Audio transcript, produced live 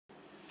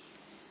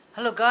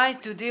Hello guys,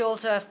 today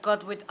also I've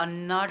got with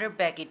another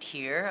packet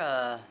here.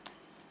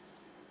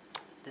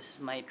 This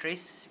is my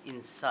trace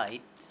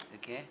inside,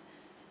 okay,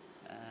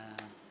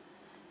 uh,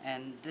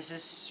 and this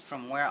is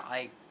from where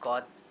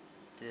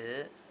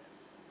the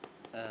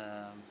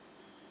um,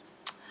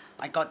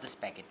 I got this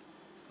packet,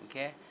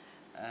 okay.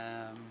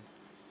 Um,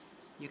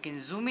 you can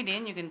zoom it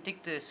in, you can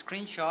take the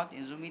screenshot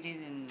and zoom it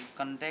in and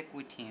contact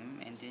with him,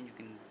 and then you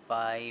can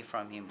buy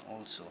from him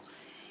also.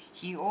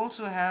 He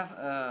also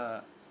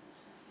have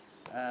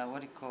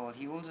what do you call?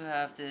 He also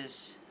have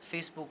this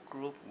Facebook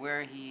group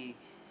where he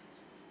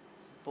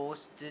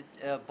post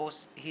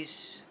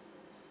his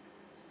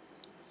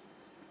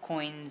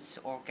coins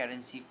or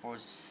currency for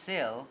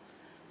sale,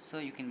 so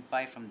you can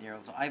buy from there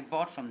also. I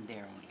bought from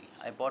there only.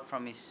 I bought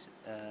from his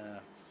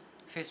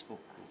Facebook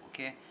group.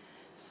 Okay,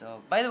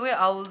 so by the way,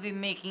 I will be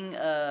making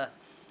a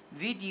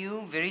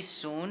video very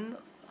soon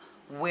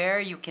where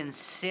you can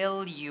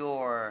sell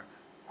your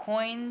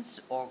coins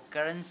or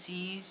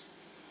currencies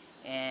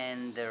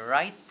and the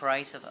right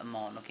price of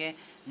amount. Okay,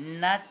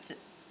 not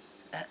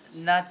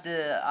not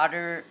the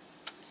other,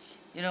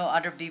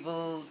 other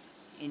people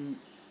in,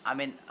 I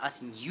mean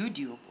us in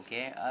YouTube.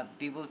 Okay,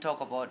 people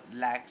talk about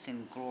lakhs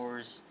and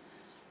crores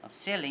of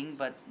selling,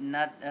 but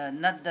not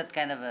that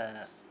kind of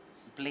a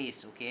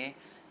place. Okay,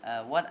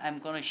 what I'm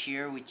gonna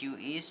share with you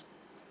is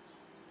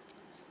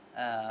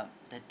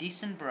the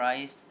decent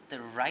price,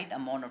 the right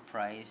amount of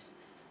price.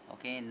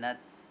 Okay, not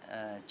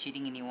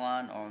cheating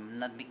anyone or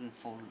not making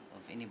fool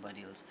of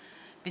anybody else.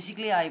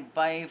 Basically, I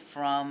buy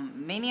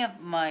from many of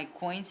my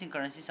coins and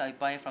currencies. I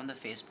buy from the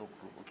Facebook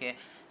group. Okay,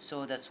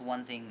 so that's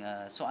one thing.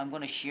 So I'm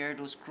gonna share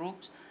those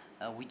groups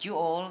with you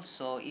all.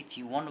 So if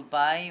you want to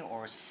buy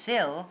or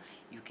sell,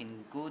 you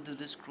can go to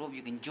this group.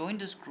 You can join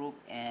this group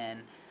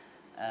and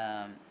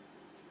um,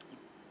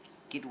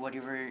 get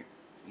whatever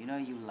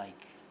you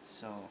like.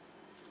 So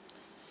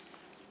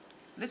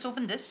let's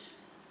open this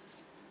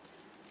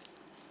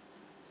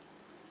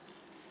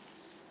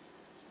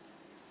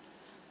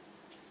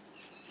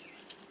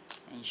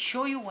and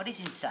show you what is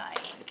inside.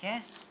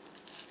 Okay,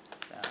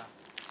 so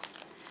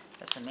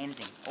that's the main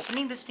thing.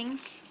 Opening these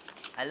things,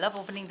 I love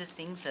opening these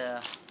things.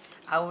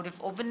 I would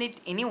have opened it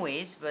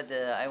anyways, but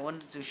I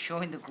wanted to show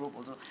in the group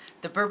also.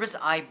 The purpose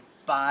I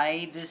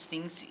buy these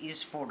things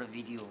is for the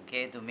video.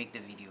 Okay, to make the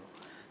video.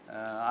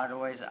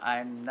 Otherwise,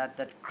 I'm not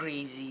that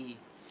crazy,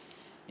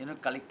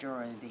 collector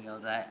or anything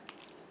else.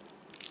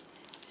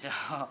 So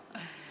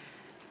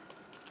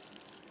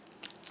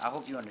I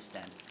hope you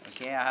understand.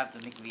 Okay, I have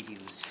to make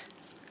videos.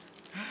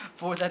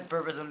 For that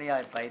purpose only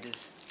I buy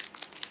this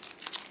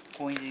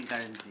coins and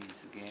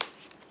currencies. Okay,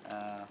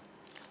 uh,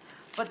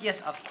 but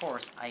yes, of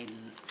course, I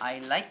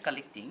like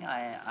collecting.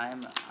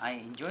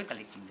 I enjoy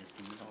collecting these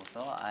things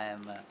also. I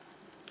am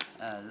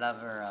a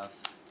lover of,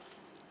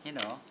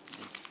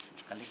 this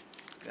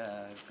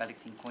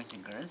collecting coins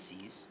and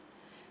currencies,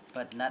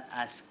 but not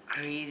as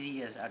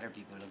crazy as other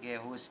people. Okay,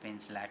 who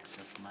spends lakhs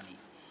of money.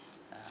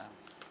 uh,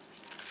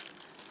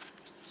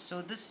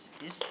 so this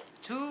is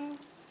two.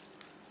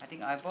 I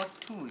think I bought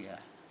two.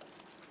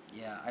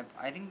 Yeah,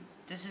 I think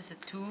this is the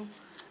two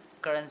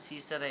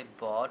currencies that I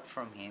bought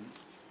from him,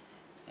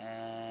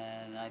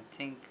 and I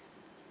think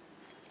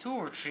two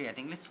or three. I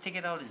think let's take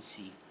it out and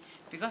see,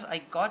 because I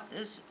got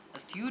this a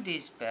few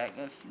days back,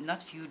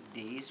 not few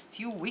days,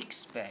 few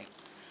weeks back,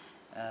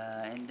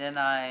 and then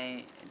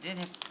I didn't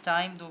have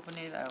time to open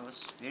it. I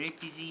was very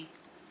busy,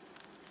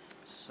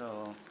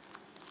 so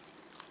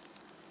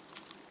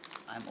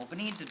I'm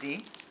opening it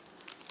today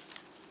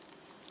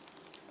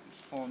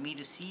for me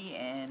to see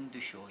and to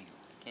show you.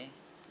 Okay.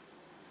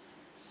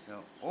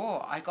 So,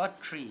 oh, I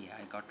got three.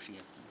 I got three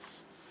of them.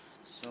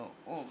 So,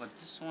 oh, but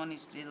this one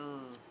is little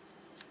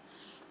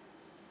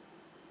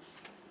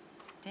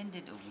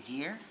dented over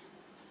here,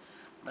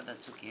 but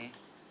that's okay.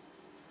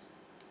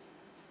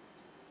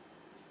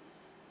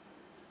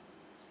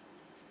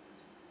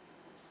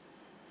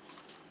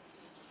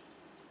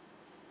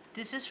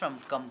 This is from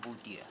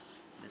Cambodia.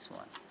 This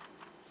one.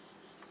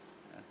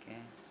 Okay.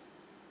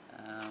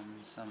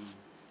 Some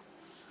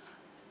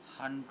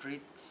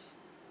hundreds,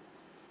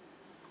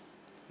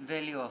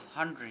 value of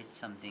 100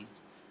 something.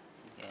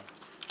 Okay,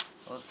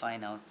 we'll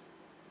find out.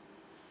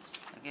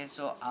 Okay,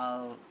 so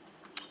I'll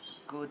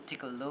go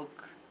take a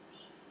look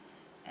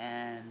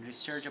and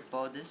research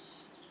about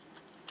this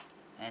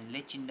and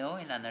let you know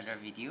in another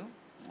video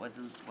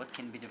what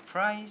can be the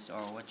price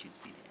or what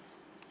should be there.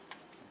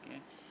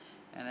 Okay,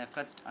 and I've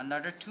got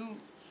another two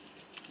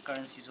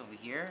currencies over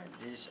here.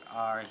 These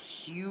are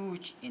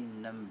huge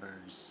in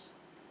numbers.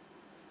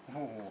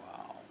 Oh,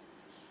 wow,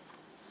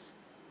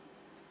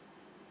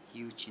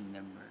 huge in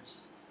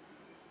numbers.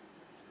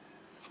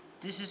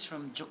 This is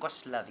from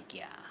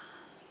Jugoslavije.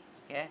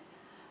 Okay,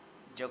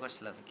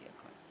 Jugoslavije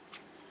coin.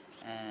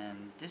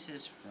 And this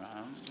is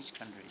from which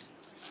country is it?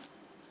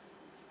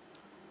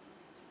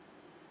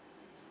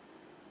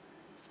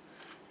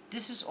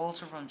 This is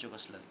also from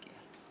Jugoslavia.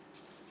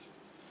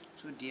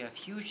 So they have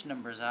huge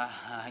numbers.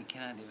 I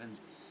cannot even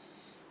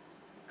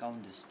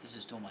count this. This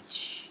is too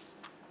much.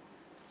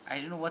 I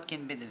don't know what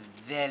can be the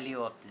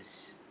value of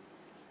this.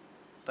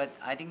 but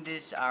I think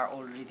these are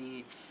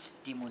already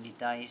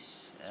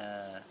demonetized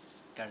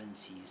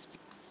currencies.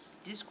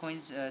 These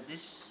coins,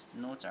 these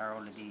notes are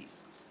already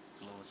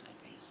closed, I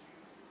think.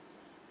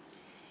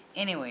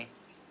 Anyway,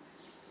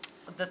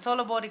 that's all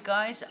about it,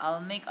 guys.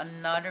 I'll make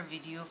another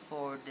video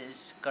for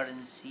these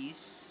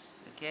currencies.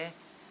 Okay,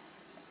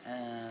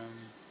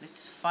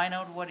 let's find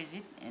out what is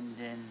it, and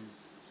then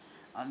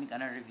I'll make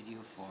another video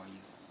for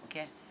you.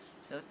 Okay,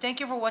 so thank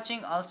you for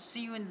watching. I'll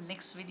see you in the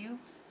next video.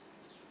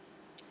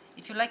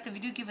 If you like the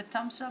video, give a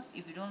thumbs up.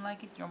 If you don't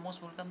like it, you're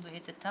most welcome to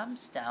hit the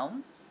thumbs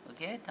down.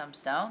 Okay,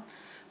 thumbs down.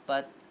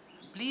 But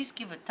please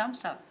give a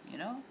thumbs up, you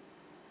know.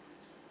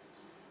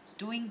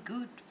 Doing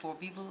good for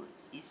people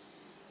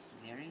is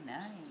very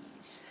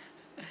nice.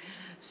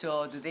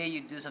 So today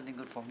you do something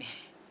good for me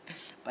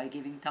by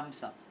giving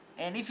thumbs up.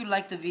 And if you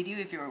like the video,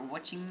 if you're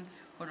watching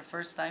for the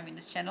first time in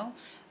this channel,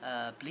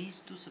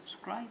 please do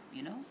subscribe,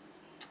 you know.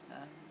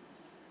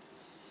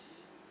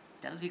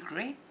 That'll be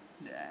great.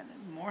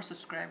 More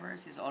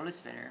subscribers is always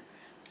better.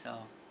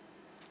 So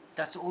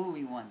that's all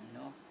we want, you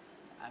know.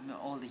 I mean,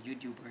 all the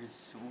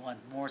YouTubers want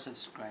more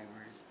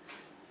subscribers.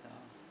 So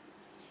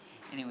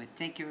anyway,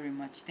 thank you very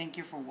much. Thank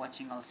you for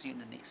watching. I'll see you in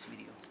the next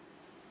video.